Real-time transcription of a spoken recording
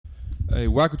Hey,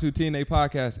 welcome to TNA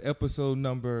Podcast, episode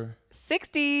number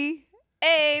 60.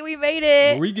 Hey, we made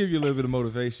it. where we give you a little bit of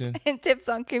motivation. And tips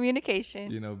on communication.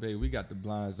 You know, babe, we got the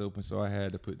blinds open, so I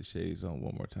had to put the shades on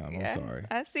one more time. Yeah, I'm sorry.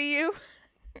 I see you.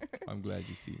 I'm glad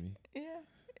you see me.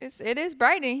 Yeah, it is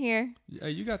bright in here.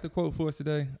 Hey, you got the quote for us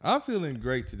today? I'm feeling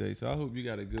great today, so I hope you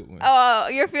got a good one. Oh,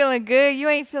 you're feeling good. You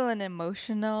ain't feeling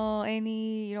emotional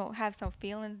any. You don't have some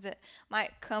feelings that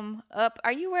might come up.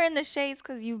 Are you wearing the shades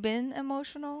because you've been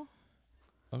emotional?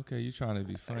 Okay, you trying to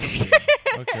be funny.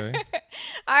 Okay.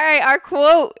 All right, our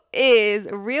quote is,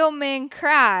 real men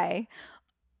cry,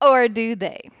 or do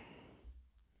they?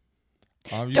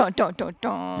 You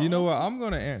Don't. You know what? I'm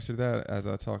going to answer that as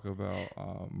I talk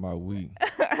about my week.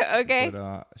 Okay.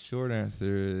 But short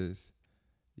answer is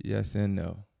yes and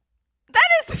no.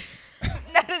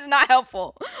 That is not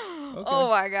helpful. Okay. Oh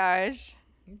my gosh.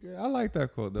 Okay, I like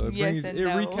that quote, though. It Yes and it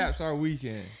no. recaps our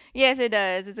weekend. Yes, it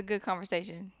does. It's a good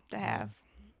conversation to have.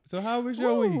 So how was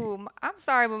your week? Ooh, I'm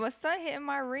sorry, but my son hitting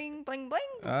my ring, bling bling.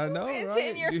 I know, It's right?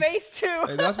 hitting your face too.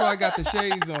 Hey, that's why I got the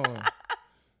shades on.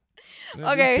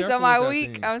 Now, be Okay, so careful my with that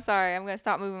week. thing. I'm sorry, I'm gonna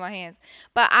stop moving my hands.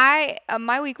 But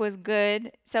my week was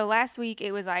good. So last week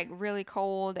it was like really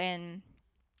cold, and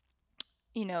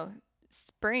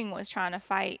spring was trying to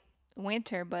fight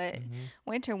winter, but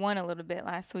winter won a little bit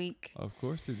last week. Of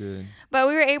course it did. But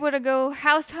we were able to go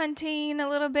house hunting a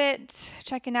little bit,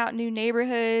 checking out new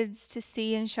neighborhoods to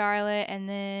see in Charlotte, and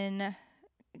then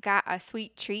got a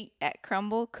sweet treat at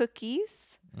Crumble Cookies.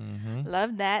 Mm-hmm.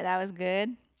 Loved that. That was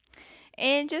good.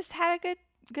 And just had a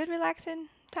good relaxing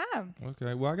time.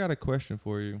 Okay, well, I got a question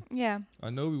for you. Yeah.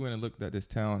 I know we went and looked at this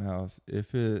townhouse.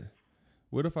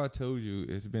 What if I told you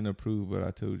it's been approved, but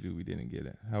I told you we didn't get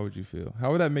it? How would you feel?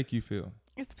 How would that make you feel?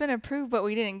 It's been approved, but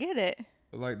we didn't get it.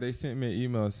 Like, they sent me an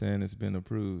email saying it's been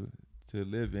approved to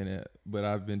live in it, but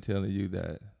I've been telling you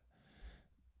that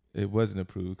it wasn't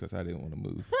approved because I didn't want to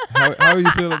move. How do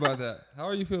you feel about that? How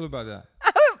are you feel about that?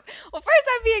 Well, first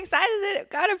I'd be excited that it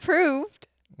got approved.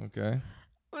 Okay.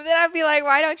 But then I'd be like,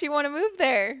 why don't you want to move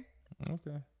there?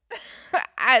 Okay.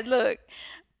 I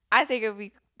think it would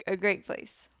be a great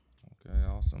place. Okay,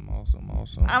 awesome.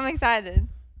 I'm excited.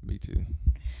 Me too.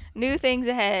 New things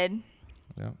ahead.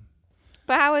 Yeah.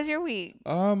 But how was your week?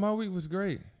 My week was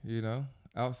great,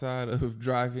 outside of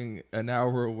driving an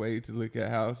hour away to look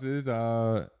at houses.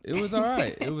 It was all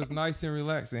right. It was nice and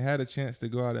relaxing. Had a chance to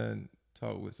go out and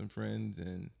talk with some friends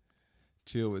and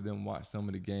chill with them, watch some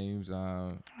of the games.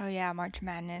 Oh yeah, March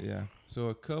Madness. Yeah. So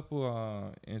a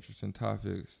couple interesting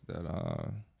topics that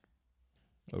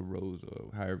arose,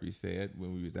 or however you say it,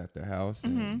 when we was at their house.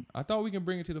 And I thought we can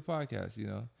bring it to the podcast,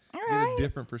 All get right. a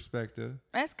different perspective,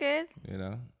 That's good.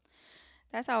 Yeah.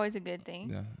 That's always a good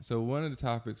thing. So one of the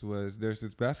topics was there's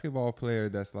this basketball player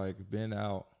that's like been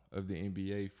out of the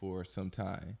NBA for some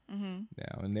time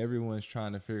now, and everyone's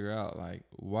trying to figure out like,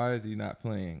 why is he not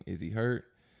playing? Is he hurt?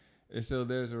 And so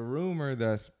there's a rumor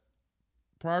that's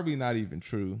probably not even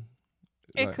true.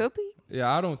 It could be. Yeah,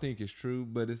 I don't think it's true,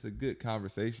 but it's a good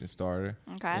conversation starter.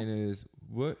 Okay. And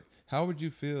how would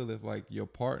you feel if like your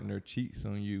partner cheats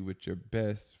on you with your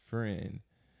best friend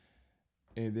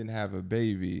and then have a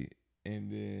baby, and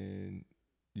then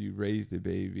you raise the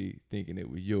baby thinking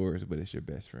it was yours, but it's your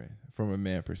best friend from a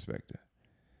man perspective?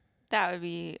 That would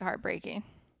be heartbreaking.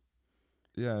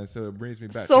 Yeah, so it brings me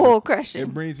back Soul crushing.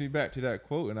 It brings me back to that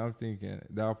quote, and I'm thinking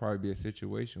that'll probably be a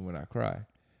situation when I cry.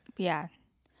 Yeah.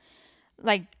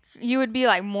 Like, you would be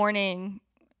like mourning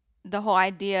the whole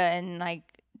idea and like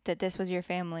that this was your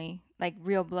family, like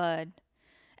real blood.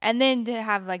 And then to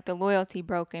have like the loyalty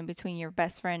broken between your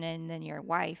best friend and then your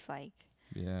wife, like,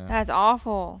 Yeah. that's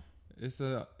awful. It's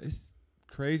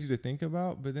crazy to think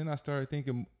about, but then I started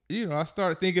thinking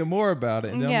more about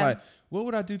it, and then I'm like, what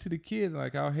would I do to the kid?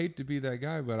 Like, I'll hate to be that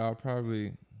guy, but I'll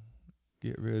probably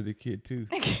get rid of the kid too.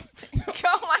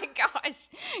 Oh my gosh.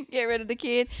 Get rid of the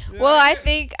kid. Yeah, Well, I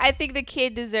think the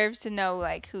kid deserves to know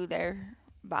like who their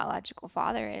biological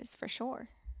father is for sure.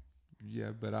 Yeah,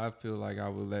 but I feel like I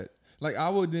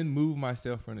would then move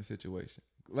myself from the situation.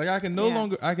 Like, I can no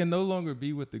longer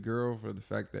be with the girl for the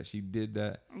fact that she did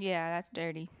that. Yeah, that's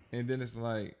dirty. And then it's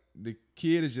like the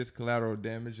kid is just collateral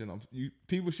damage, and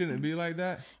people shouldn't be like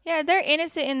that. Yeah, they're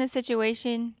innocent in the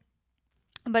situation,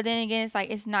 but then again, it's like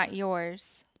it's not yours.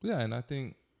 Yeah, and I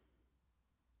think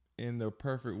in the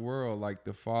perfect world, like,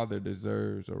 the father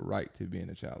deserves a right to be in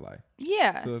the child's life.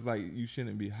 Yeah. So it's like you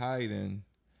shouldn't be hiding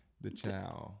the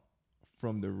child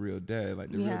from the real dad.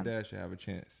 Like, the real dad should have a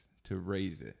chance to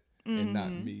raise it and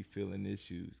not me feeling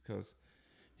issues, because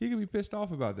he could be pissed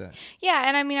off about that. Yeah,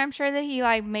 and I mean, I'm sure that he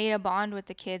like made a bond with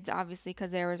the kids, obviously,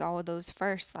 because there was all of those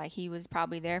firsts. Like, he was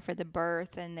probably there for the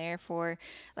birth and there for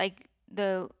like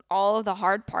all of the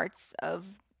hard parts of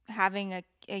having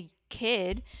a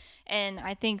kid. And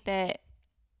I think that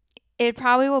it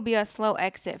probably will be a slow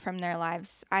exit from their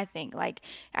lives. I think, like,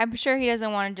 I'm sure he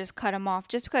doesn't want to just cut them off,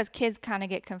 just because kids kind of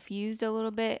get confused a little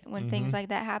bit when things like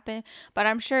that happen. But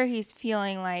I'm sure he's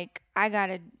feeling like, I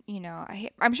gotta,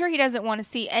 I'm sure he doesn't want to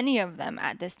see any of them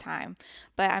at this time,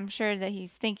 but I'm sure that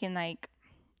he's thinking like,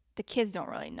 the kids don't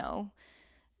really know,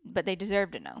 but they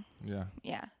deserve to know.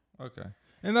 Yeah. Okay.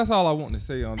 And that's all I want to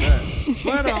say on that.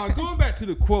 But going back to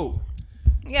the quote.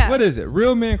 Yeah. What is it?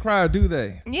 Real men cry, or do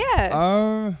they?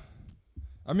 Yeah.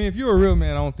 I mean, if you're a real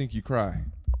man, I don't think you cry.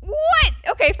 What?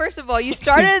 Okay, first of all, you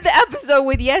started the episode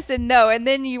with yes and no, and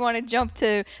then you want to jump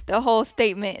to the whole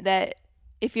statement that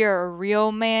if you're a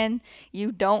real man,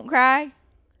 you don't cry.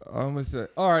 I'm gonna say,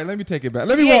 all right, let me take it back.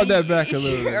 Let me walk that back a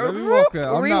little bit. Let me walk that.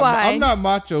 I'm not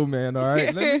macho man, all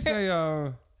right? Let me say,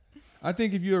 I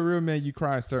think if you're a real man, you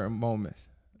cry in certain moments,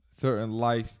 certain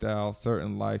lifestyle,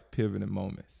 certain life pivoting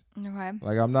moments. Okay.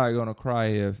 Like, I'm not gonna cry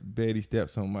if Betty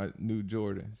steps on my new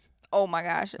Jordans. Oh my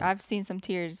gosh, I've seen some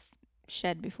tears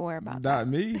shed before about that. Not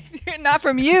me. Not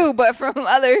from you, but from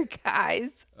other guys.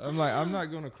 I'm not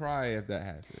gonna cry if that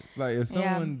happens. Like, if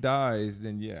someone dies,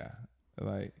 then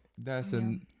like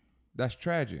that's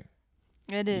tragic.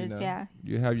 It is, yeah.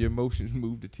 You have your emotions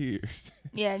move to tears.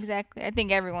 Yeah, exactly. I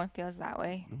think everyone feels that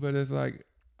way. But it's like,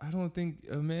 I don't think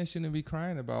a man shouldn't be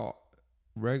crying about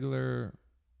regular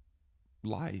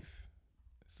life.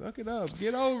 Suck it up.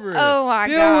 Get over it. Oh my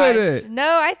gosh. Deal with it.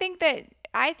 No, I think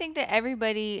that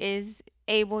everybody is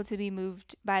able to be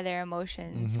moved by their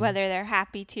emotions, whether they're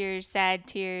happy tears, sad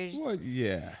tears. Well,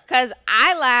 yeah. Because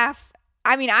I laugh.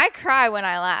 I mean, I cry when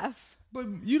I laugh. But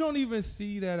you don't even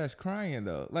see that as crying,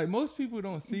 though. Like, most people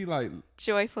don't see, like,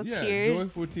 joyful tears.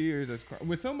 Joyful tears as crying.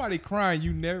 When somebody crying,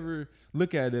 you never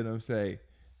look at it and say,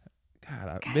 God,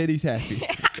 I bet he's happy.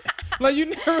 Like, you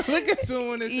never look at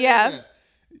someone and say that.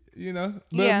 You know?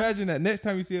 But imagine that. Next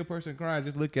time you see a person crying,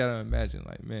 just look at them and imagine,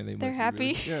 like, man, they're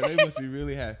happy. They must be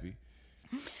really happy.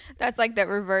 That's like that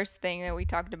reverse thing that we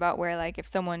talked about, where, like, if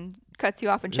someone cuts you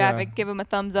off in traffic, give them a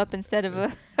thumbs up instead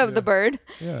of the bird.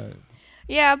 Yeah.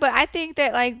 Yeah, but I think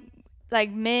that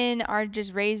like men are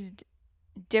just raised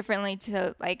differently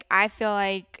to, like, I feel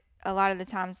like a lot of the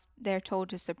times they're told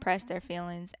to suppress their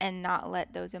feelings and not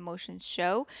let those emotions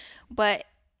show. But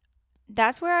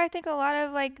that's where I think a lot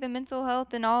of, like, the mental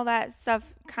health and all that stuff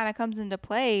kind of comes into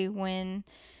play, when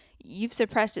you've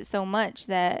suppressed it so much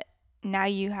that now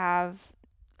you have,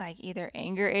 like, either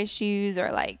anger issues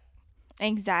or, like,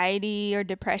 anxiety or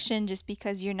depression, just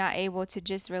because you're not able to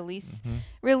just release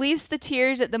the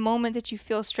tears at the moment that you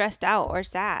feel stressed out or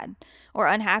sad or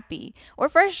unhappy or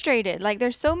frustrated. Like,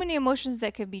 there's so many emotions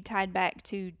that could be tied back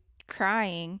to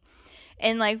crying.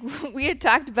 And, like, we had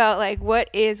talked about, like, what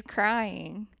is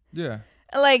crying? Yeah.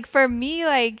 Like, for me,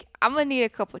 like, I'm gonna need a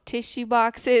couple tissue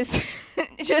boxes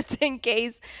just in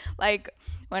case. Like,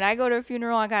 when I go to a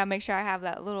funeral, I gotta make sure I have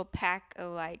that little pack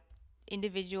of, like,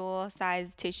 individual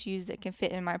sized tissues that can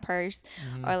fit in my purse.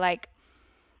 Or, like,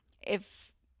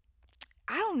 if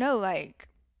I don't know, like,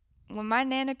 when my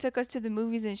nana took us to the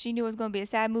movies and she knew it was gonna be a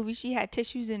sad movie, she had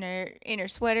tissues in her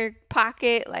sweater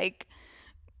pocket. Like,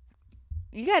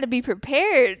 you got to be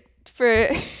prepared for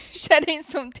shedding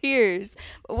some tears.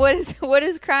 What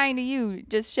is crying to you?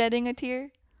 Just shedding a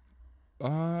tear?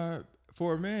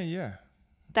 For a man, yeah.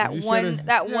 That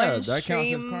one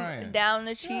stream down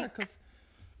the cheek. Yeah, 'cause,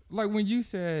 like, when you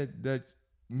said that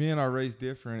men are raised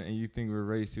different and you think we're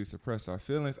raised to suppress our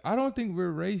feelings, I don't think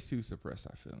we're raised to suppress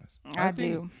our feelings.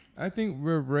 I think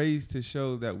we're raised to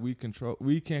show that we can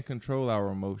control our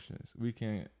emotions. We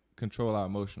can control our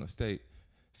emotional state.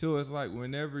 So it's like,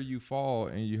 whenever you fall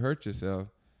and you hurt yourself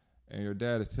and your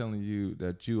dad is telling you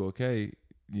that you okay,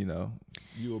 you know,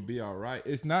 you will be all right.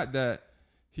 It's not that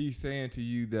he's saying to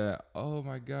you that, oh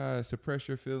my God, suppress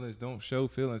your feelings, don't show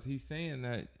feelings. He's saying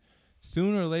that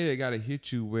sooner or later it got to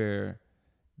hit you where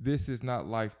this is not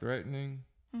life-threatening.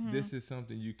 Mm-hmm. This is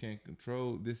something you can't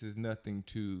control. This is nothing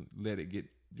to let it get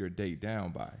your day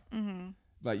down by. Mm-hmm.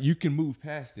 Like, you can move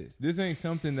past this. This ain't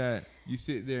something that you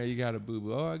sit there and you got a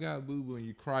boo-boo. Oh, I got a boo-boo, and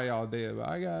you cry all day about,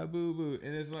 I got a boo-boo.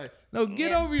 And it's like, no,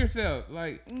 get over yourself.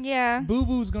 Like,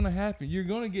 boo-boo's going to happen. You're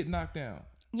going to get knocked down.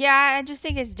 Yeah, I just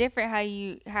think it's different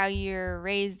how you're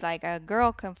raised. Like, a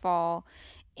girl can fall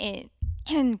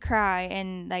and cry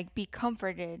and, like, be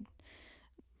comforted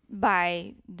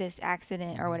by this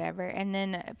accident or whatever. And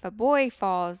then if a boy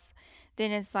falls,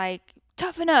 then it's like,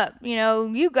 toughen up, you know,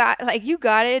 you got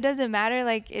it. It doesn't matter.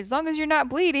 Like, as long as you're not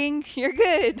bleeding, you're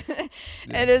good.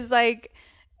 And it's like,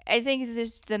 I think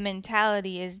the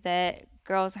mentality is that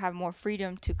girls have more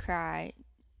freedom to cry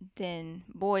than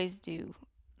boys do,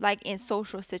 like in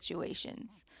social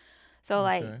situations. So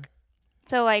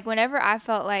like whenever I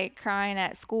felt like crying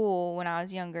at school when I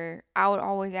was younger, I would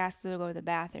always ask to go to the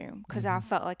bathroom because I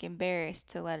felt like embarrassed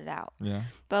to let it out. Yeah.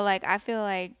 But like I feel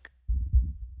like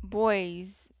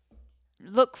boys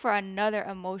look for another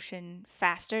emotion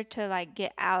faster to like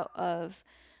get out of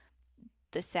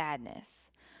the sadness.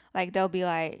 Like they'll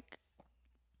get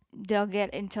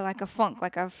into like a funk,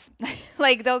 like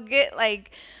like they'll get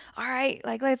like, all right,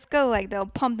 like let's go. Like they'll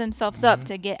pump themselves up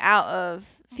to get out of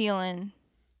feeling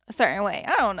a certain way.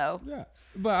 I don't know. Yeah,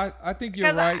 but I think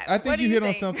you're right. I think you hit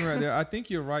on something right there. I think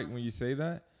you're right when you say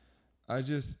that. I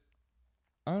don't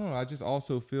know. I just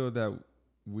also feel that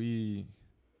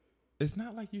it's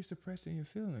not like you're suppressing your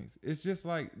feelings. It's just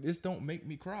like, this don't make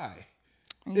me cry.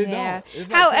 Yeah.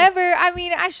 However, I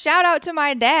mean, I shout out to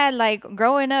my dad. Like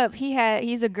growing up,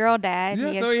 he's a girl dad.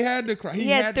 Yeah, so he had to cry. He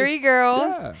had 3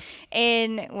 girls,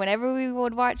 and whenever we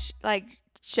would watch like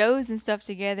shows and stuff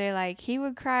together, like he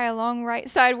would cry along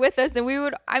right side with us, and we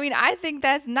would. I mean, I think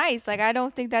that's nice. Like I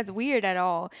don't think that's weird at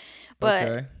all.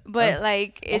 But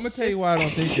like, it's I'm gonna tell you why I don't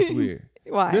think it's weird.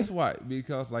 Why? Why?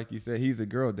 Because like you said, he's a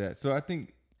girl dad. So I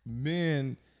think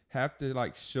men have to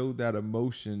like show that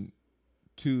emotion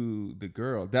to the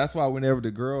girl. That's why whenever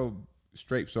the girl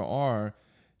scrapes her arm,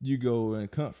 you go and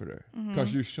comfort her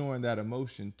because you're showing that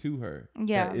emotion to her.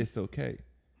 Yeah, that it's okay.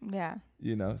 Yeah,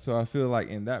 you know. So I feel like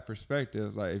in that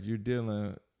perspective, like if you're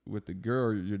dealing with the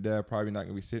girl, your dad probably not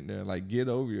gonna be sitting there like, get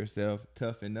over yourself,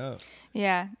 toughen up.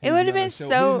 Yeah, it would have been He's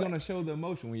gonna show the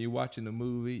emotion when you're watching the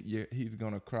movie. He's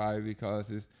gonna cry because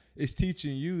it's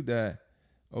teaching you that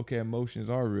okay,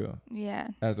 emotions are real. Yeah,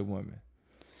 as a woman.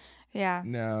 Yeah.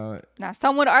 Now,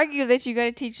 some would argue that you got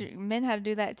to teach men how to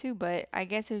do that too, but I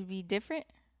guess it would be different.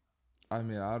 I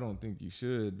mean, I don't think you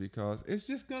should because it's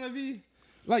just gonna be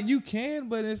like you can,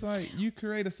 but it's like you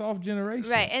create a soft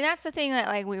generation, right? And that's the thing that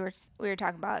like we were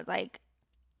talking about. Like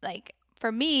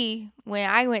for me, when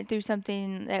I went through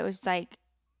something that was like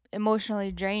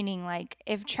emotionally draining, like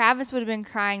if Travis would have been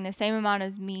crying the same amount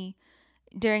as me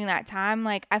during that time,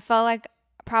 like I felt like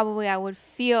probably I would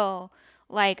feel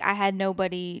like I had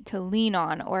nobody to lean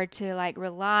on or to like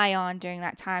rely on during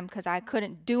that time because I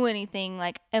couldn't do anything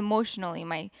like emotionally.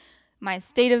 My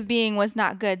state of being was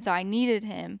not good, so I needed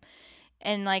him.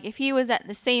 And like if he was at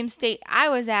the same state I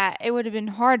was at, it would have been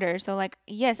harder. So like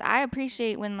yes, I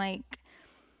appreciate when like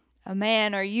a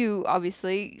man or you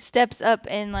obviously steps up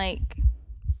and like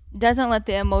doesn't let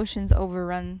the emotions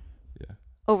overrun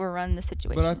the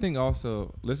situation. But I think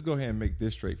also, let's go ahead and make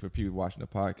this straight for people watching the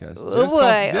podcast.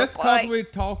 Just because we're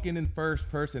talking in first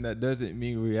person, that doesn't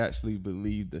mean we actually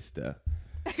believe the stuff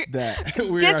that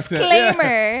we're disclaimer.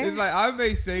 Yeah. It's like I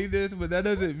may say this, but that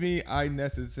doesn't mean I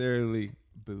necessarily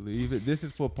believe it. This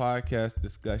is for podcast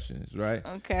discussions, right?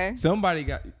 Okay. Somebody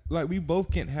got like we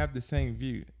both can't have the same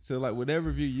view. So like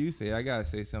whatever view you say, I gotta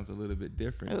say something a little bit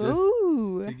different, just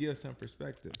to give some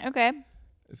perspective. Okay.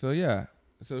 So yeah.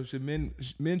 So should men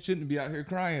shouldn't be out here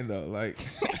crying though? Like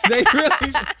they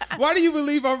really. Why do you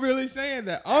believe I'm really saying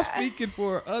that? I'm speaking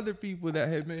for other people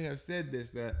that may have said this.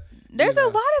 That there's a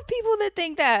lot of people that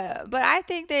think that, but I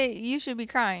think that you should be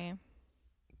crying.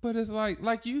 But it's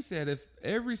like you said, if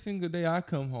every single day I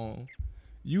come home,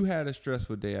 you had a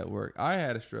stressful day at work, I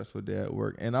had a stressful day at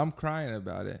work, and I'm crying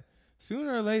about it.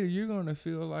 Sooner or later, you're gonna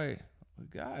feel like,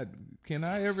 God, can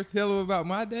I ever tell him about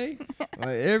my day? Like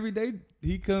every day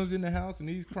he comes in the house and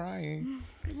he's crying.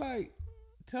 Like,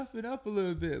 tough it up a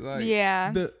little bit. Like,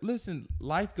 yeah. Listen,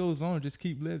 life goes on. Just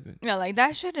keep living. Yeah, like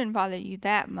that shouldn't bother you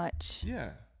that much.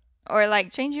 Yeah. Or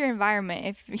like change your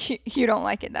environment if you don't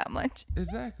like it that much.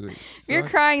 Exactly. If you're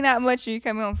crying that much when you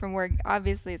come home from work,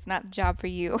 obviously it's not the job for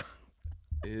you.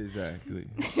 Exactly.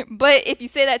 But if you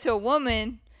say that to a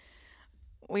woman,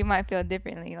 we might feel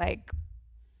differently. Like,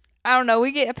 I don't know,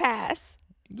 we get a pass.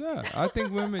 Yeah, I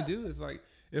think women do. It's like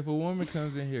if a woman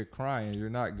comes in here crying, you're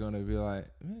not gonna be like,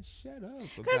 man, shut up.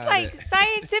 Because like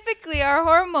scientifically, our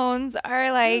hormones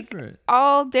are like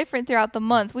all different throughout the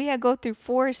month. We go through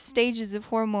 4 stages of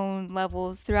hormone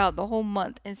levels throughout the whole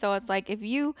month, and so it's like if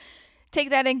you take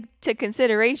that into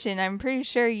consideration, I'm pretty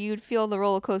sure you'd feel the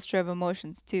roller coaster of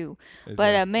emotions too. Exactly.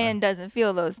 But a man doesn't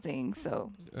feel those things,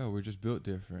 so. Oh, we're just built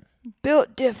different.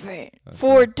 Built different. Okay.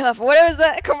 Ford tough. What was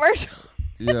that commercial?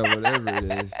 Yeah, whatever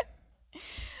it is.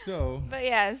 So. But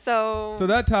yeah, so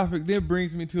that topic then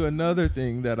brings me to another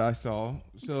thing that I saw.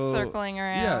 So circling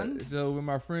around. Yeah. So when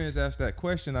my friends asked that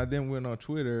question, I then went on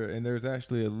Twitter and there's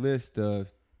actually a list of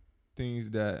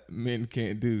things that men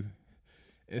can't do.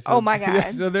 So, oh my God.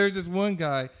 Yeah, so there's this one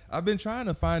guy. I've been trying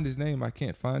to find his name. I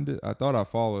can't find it. I thought I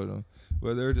followed him.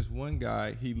 Well, there's just one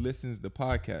guy, he listens to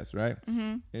podcasts, right?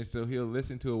 Mm-hmm. And so he'll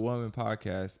listen to a woman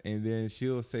podcast, and then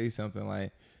she'll say something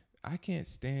like, I can't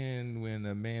stand when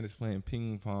a man is playing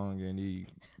ping pong and he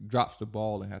drops the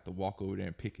ball and have to walk over there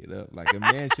and pick it up. Like, a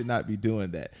man should not be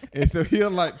doing that. And so he'll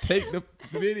like take the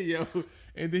video,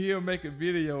 and then he'll make a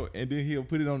video, and then he'll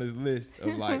put it on his list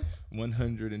of like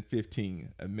 115.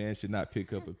 A man should not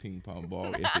pick up a ping pong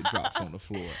ball if it drops on the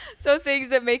floor. So things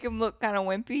that make him look kind of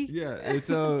wimpy. Yeah. And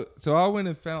so I went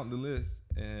and found the list,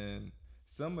 and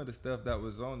some of the stuff that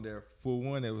was on there, for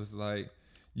one, it was like,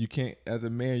 you can't, as a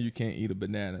man, you can't eat a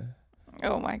banana.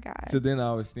 Oh my God. So then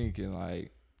I was thinking,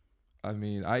 like, I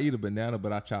mean, I eat a banana,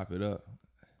 but I chop it up.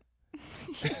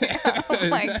 Oh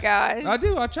my gosh. I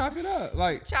do. I chop it up.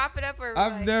 Like, chop it up, or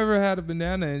I've like never had a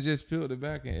banana and just peeled it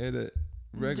back and ate it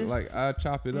regular. Like, I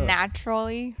chop it up.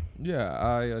 naturally. Yeah,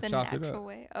 I The chop it natural up.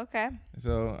 way. Okay.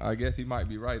 So I guess he might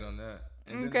be right on that.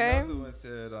 And Okay. then another one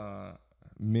said,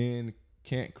 men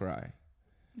can't cry.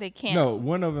 They can't. No,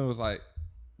 one of them was like,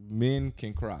 men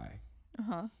can cry.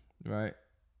 Uh-huh. Right?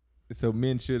 So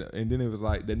men should, and then it was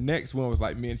like, the next one was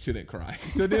like, men shouldn't cry.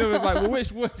 So then it was like, well,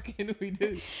 which one can we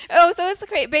do? Oh, so it's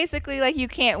great. Basically, like, you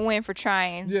can't win for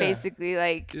trying. Yeah. Basically,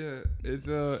 like. Yeah, it's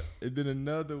and then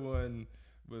another one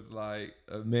was like,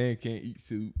 a man can't eat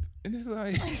soup. And it's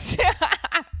like,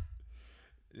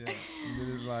 yeah. And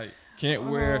then it's like, can't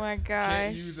wear, Oh my gosh.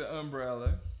 can't use an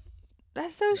umbrella.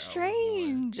 That's so That was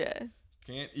strange.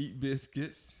 Can't eat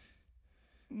biscuits.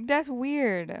 That's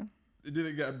weird. And then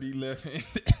it got be left handed.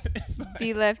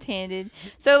 Be left-handed.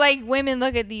 So, like, women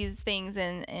look at these things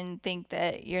and think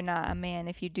that you're not a man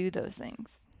if you do those things.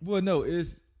 Well, no,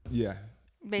 it's, yeah.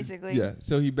 Basically. Yeah.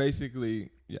 So he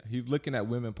basically, he's looking at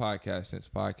women podcasts, since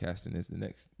podcasting is the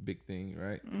next big thing,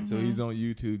 right? Mm-hmm. So he's on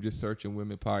YouTube just searching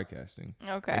women podcasting.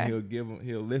 Okay. And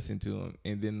he'll listen to them,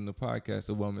 and then in the podcast,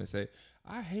 a woman say,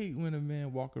 "I hate when a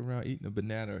man walk around eating a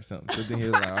banana or something." So then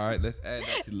he's like, "All right, let's add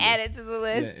that to the list." Add it to the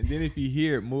list. Yeah, and then if he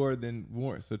hear it more than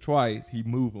once or twice, he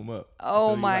move them up. Oh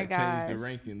so he, my like, gosh. change the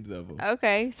rankings of them.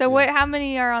 Okay. So Yeah. how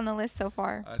many are on the list so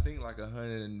far? I think like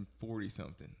 140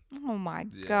 something. Oh my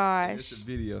Yeah. gosh. And it's a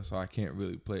video, so I can't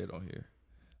really play it on here.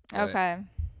 But Okay.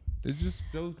 it just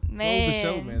goes to show,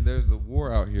 Man. man, there's a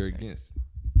war out here against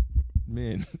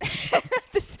men.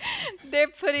 They're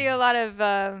putting a lot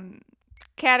of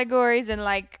categories and,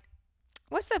 like,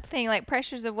 what's the thing, like,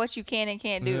 pressures of what you can and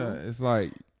can't do. Yeah, it's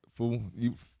like,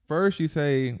 first you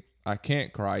say, I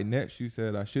can't cry. Next you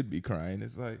said, I should be crying.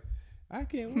 It's like, I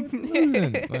can't, what's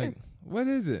losing? Like, what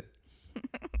is it?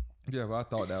 Yeah, but I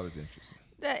thought that was interesting.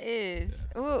 That is.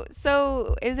 Ooh,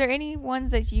 so is there any ones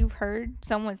that you've heard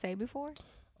someone say before?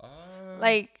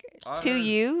 Like, to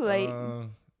you? Like,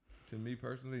 to me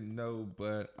personally, no,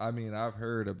 but I mean, I've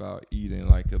heard about eating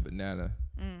like a banana.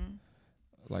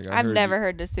 Like, I've never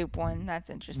heard the soup one. That's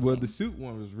interesting. Well, the soup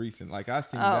one was recent. Like, I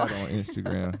seen that on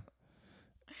Instagram.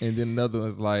 And then another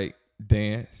one's like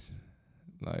dance.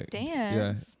 Like,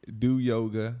 dance. Yeah. Do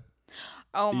yoga.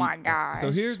 Oh my gosh.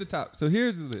 So here's the top. So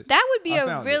here's the list. That would be I a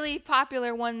found really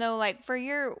popular one, though. Like, for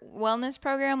your wellness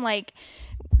program, like,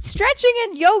 stretching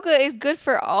and yoga is good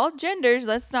for all genders.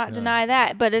 Let's not deny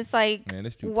that. But it's like, Man,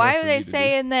 it's too why tough are for they me to do.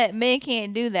 saying that men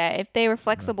can't do that? If they were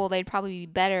flexible, they'd probably be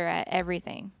better at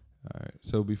everything. All right.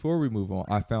 So before we move on,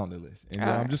 I found the list. And then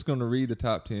All I'm right. just going to read the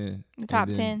top 10. The top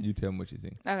and then 10? You tell me what you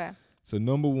think. Okay. So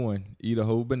number 1, eat a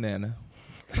whole banana.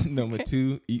 Number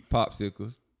 2, eat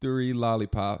popsicles. 3,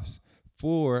 lollipops.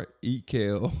 4, eat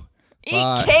kale.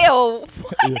 Eat kale.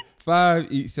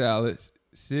 5, eat salads.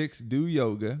 6, do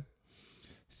yoga.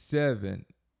 7,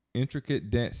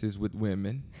 intricate dances with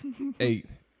women. 8,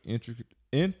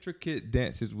 intricate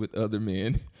dances with other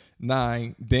men.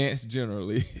 9, dance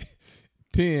generally.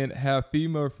 10, have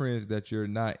female friends that you're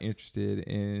not interested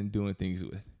in doing things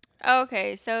with.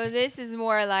 Okay, so this is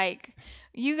more like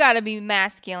you got to be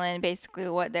masculine, basically,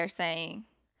 what they're saying.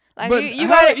 Like, But you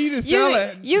how gotta to eat a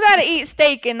salad? You got to eat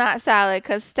steak and not salad,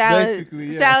 because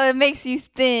Basically, yeah. salad makes you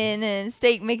thin and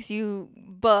steak makes you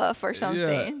buff or something.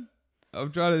 Yeah.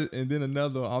 I'm trying to, and then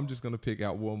another one, I'm just going to pick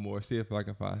out one more, see if I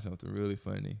can find something really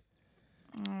funny.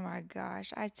 Oh my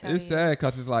gosh, I tell It's you. sad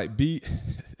because it's like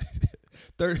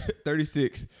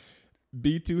 36,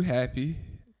 be too happy.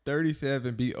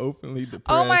 37, be openly depressed.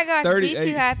 Oh my gosh, be 38,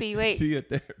 too happy. Wait. see a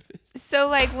therapist. So,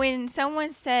 like, when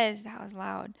someone says, that was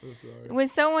loud. I'm sorry. When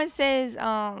someone says,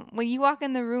 when you walk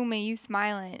in the room and you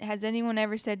smiling, has anyone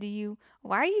ever said to you,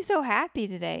 "Why are you so happy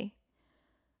today?"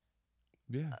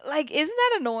 Yeah. Like, isn't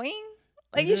that annoying?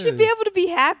 Like, It you should be is. able to be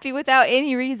happy without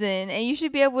any reason, and you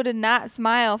should be able to not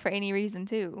smile for any reason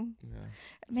too. Yeah.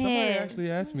 Somebody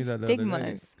actually asked me that the other day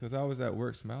stigmas. because I was at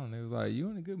work smiling. They was like, "You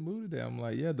in a good mood today?" I'm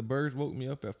like, "Yeah, the birds woke me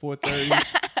up at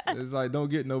 4:30." It's like, don't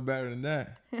get no better than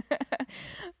that.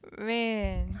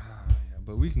 Man, Yeah,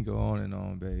 but we can go on and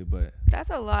on, babe. But that's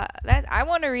a lot. That I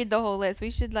want to read the whole list.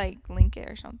 We should like link it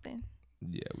or something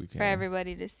yeah, we can. for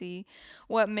everybody to see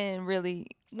what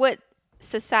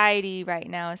society right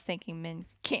now is thinking men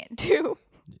can't do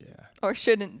Yeah, or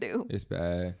shouldn't do. it's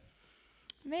bad.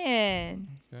 Man,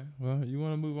 Okay, well, you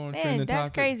want to move on to man, trending that's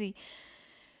topic? crazy.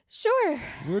 Sure.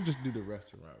 We'll just do the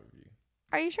restaurant review.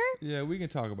 Are you sure? Yeah, we can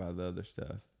talk about the other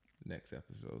stuff next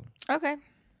episode. Okay.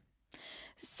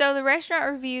 So the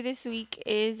restaurant review this week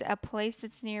is a place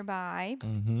that's nearby.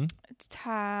 Mm-hmm.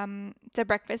 It's a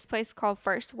breakfast place called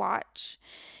First Watch,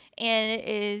 and it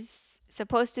is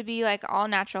supposed to be like all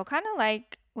natural, kind of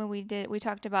like when we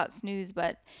talked about Snooze,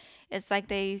 but it's like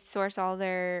they source all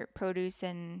their produce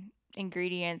and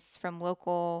ingredients from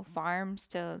local farms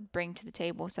to bring to the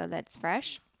table so that it's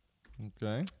fresh.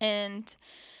 Okay. And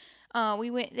we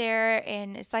went there,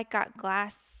 and it's like got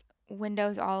glass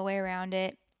windows all the way around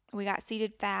it. We got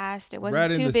seated fast. It wasn't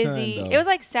Right in too the busy. sun, though. It was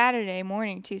like Saturday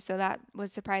morning too, so that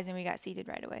was surprising. We got seated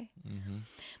right away. Mm-hmm.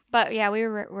 But yeah, we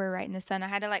were right in the sun. I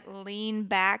had to like lean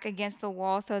back against the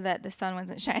wall so that the sun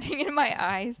wasn't shining in my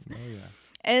eyes. Oh yeah.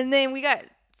 And then we got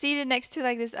seated next to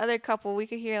like this other couple. We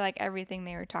could hear like everything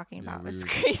they were talking about. It was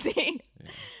crazy. Yeah.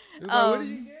 It was like, what do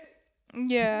you get?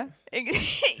 Yeah.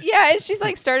 Yeah, and she's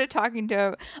like started talking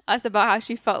to us about how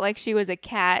she felt like she was a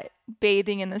cat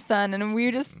bathing in the sun, and we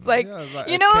were just like, Yeah, it was like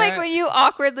you a know, like cat. when you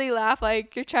awkwardly laugh,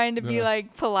 like you're trying to be Yeah.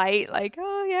 like polite, like,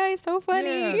 oh yeah, it's so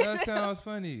funny. Yeah, that sounds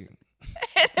funny.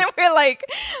 And then we're like,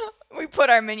 we put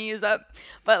our menus up,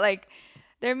 but like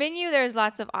their menu, there's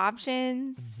lots of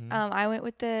options. Mhm. I went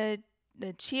with the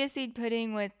chia seed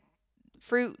pudding with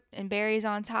fruit and berries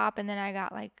on top, and then I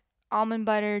got like almond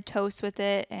butter toast with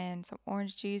it and some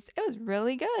orange juice. It was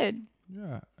really good.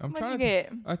 Yeah, I'm What'd trying you to.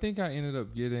 get? I think I ended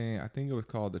up getting. I think it was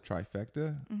called the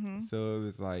trifecta. Mm-hmm. So it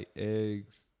was like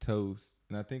eggs, toast,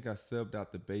 and I think I subbed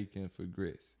out the bacon for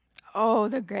grits. Oh,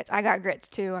 the grits. I got grits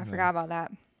too. I Yeah. forgot about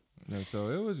that. No, so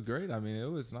it was great. I mean, it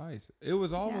was nice. It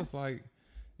was almost like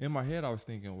in my head, I was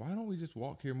thinking, why don't we just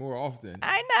walk here more often?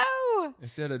 I know.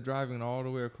 Instead of driving all the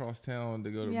way across town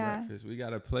to go to Yeah. breakfast, we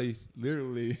got a place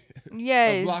literally a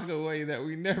Yes. block away that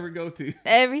we never go to.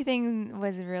 Everything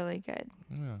was really good.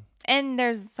 Yeah. And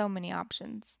there's so many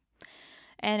options.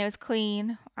 And it was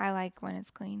clean. I like when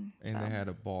it's clean. And so. they had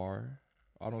a bar.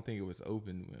 I don't think it was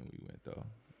open when we went though.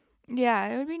 Yeah,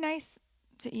 it would be nice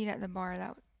to eat at the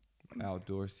bar.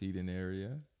 Outdoor seating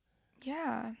area.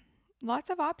 Yeah, lots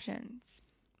of options.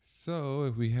 So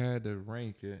if we had to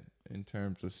rank it in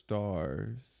terms of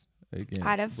stars, again,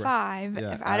 Out of 5.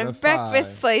 yeah, Out out of of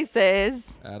breakfast 5. places.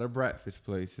 out of breakfast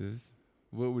places,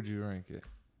 what would you rank it?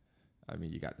 I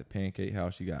mean, you got the Pancake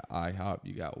House, you got IHOP,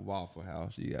 you got Waffle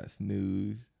House, you got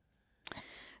Snooze.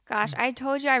 Gosh, I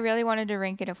told you I really wanted to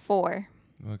rank it a 4.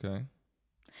 Okay,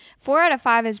 4 out of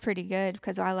 5 is pretty good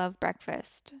because I love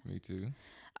breakfast. me too.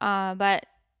 But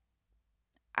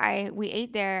we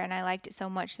ate there and I liked it so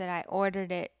much that I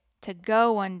ordered it to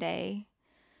go one day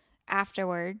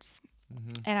afterwards,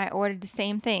 Mm-hmm. and I ordered the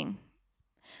same thing,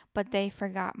 but they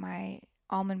forgot my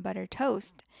almond butter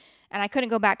toast, and I couldn't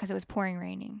go back because it was pouring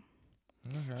raining.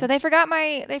 Okay. So they forgot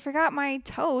my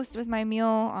toast with my meal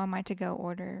on my to-go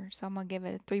order. So I'm gonna give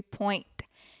it a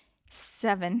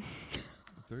 3.7.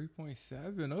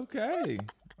 3.7. Okay.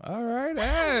 All right,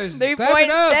 Ash. 3.7. Clap it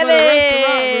up for the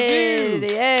restaurant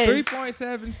review. Yes.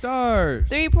 3.7 stars.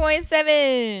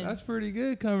 3.7. That's pretty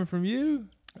good coming from you.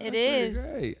 That's It pretty is.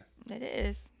 great. It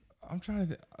is. I'm trying to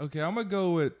think. Okay, I'm gonna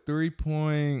go with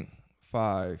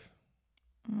 3.5.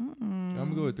 I'm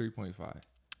gonna go with 3.5.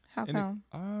 How And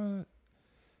come?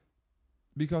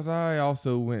 Because I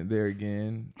also went there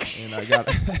again, and I got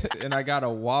and I got a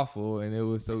waffle, and it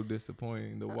was so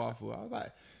disappointing. The waffle,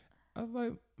 I was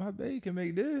like, my babe can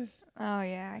make this. Oh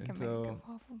yeah, I And can make a so- good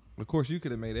waffle. Of course, you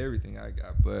could have made everything I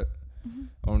got, but Mhm.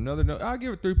 on another note, I'll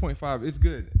give it 3.5. It's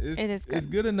good. It is It's good.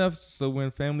 good enough so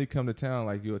when family come to town,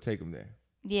 like you'll take them there.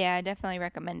 Yeah, I definitely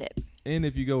recommend it. And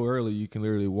if you go early, you can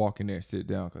literally walk in there and sit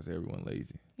down because everyone's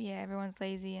lazy. Yeah, everyone's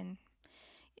lazy and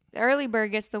the early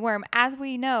bird gets the worm, as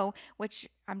we know, which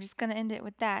I'm just going to end it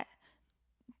with that.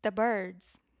 The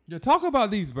birds. Yeah, talk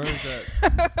about these birds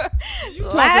that you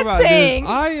talk Last about thing.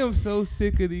 this. I am so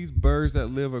sick of these birds that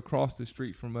live across the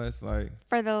street from us. Like,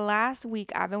 For the last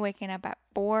week, I've been waking up at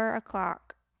 4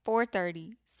 o'clock,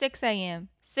 4:30, 6 a.m.,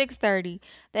 6:30.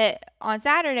 That on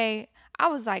Saturday, I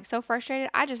was like so frustrated.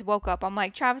 I just woke up. I'm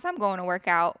like, Travis, I'm going to work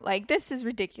out. Like, this is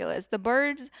ridiculous. The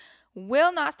birds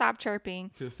will not stop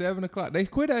chirping till 7 o'clock. They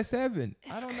quit at 7.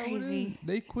 It's I don't know crazy. what it is.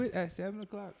 They quit at 7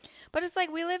 o'clock. But it's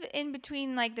like we live in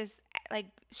between like this like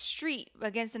street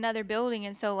against another building,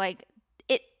 and so like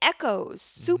it echoes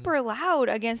super loud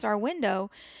against our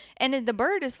window, and then the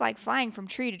bird is like flying from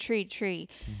tree to tree to tree.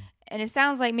 And it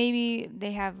sounds like maybe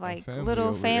they have like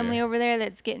little family over there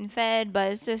that's getting fed,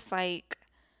 but it's just like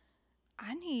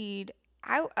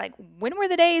when were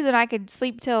the days that I could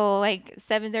sleep till like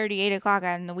 7:30, 8 o'clock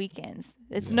on the weekends?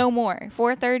 It's no more.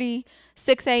 4:30,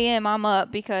 6 a.m. I'm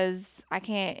up because I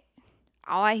can't.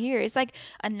 All I hear is like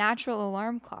a natural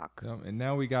alarm clock. And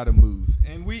now we got to move.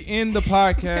 And we end the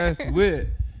podcast with,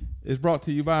 it's brought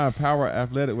to you by Empower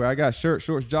Athletic, where I got shirts,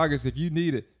 shorts, joggers. If you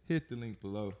need it, hit the link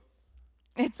below.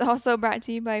 It's also brought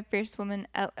to you by Fierce Woman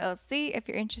LLC. If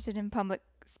you're interested in public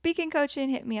speaking coaching,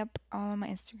 hit me up on my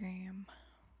Instagram.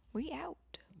 We out.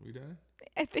 We done?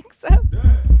 I think so.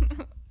 Done.